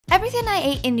Everything I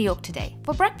ate in New York today.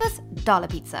 For breakfast, dollar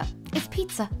pizza. It's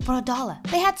pizza for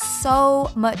 $1. They had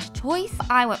so much choice.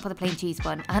 I went for the plain cheese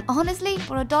one, and honestly,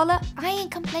 for $1, I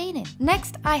ain't complaining.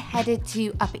 Next, I headed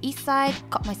to Upper East Side,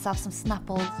 got myself some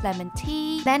Snapple lemon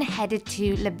tea, then headed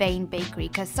to Levain Bakery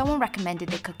because someone recommended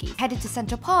their cookies. Headed to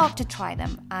Central Park to try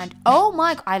them, and oh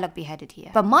my god, I love beheaded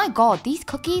here. But my god, these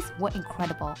cookies were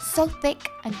incredible. So thick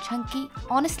and chunky,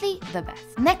 honestly, the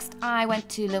best. Next, I went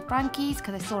to Lil Frankie's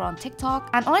because I saw it on TikTok,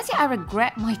 and honestly, I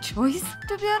regret my choice,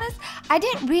 to be honest. I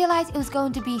didn't realize it was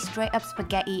going to be straight up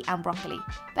spaghetti and broccoli.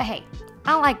 But hey,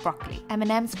 I like broccoli.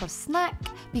 M&M's for snack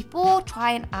before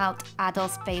trying out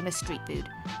Adol's famous street food.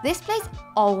 This place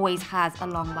always has a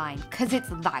long line because it's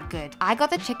that good. I got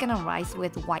the chicken and rice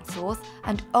with white sauce,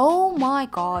 and oh my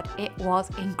god, it was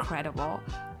incredible.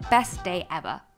 Best day ever.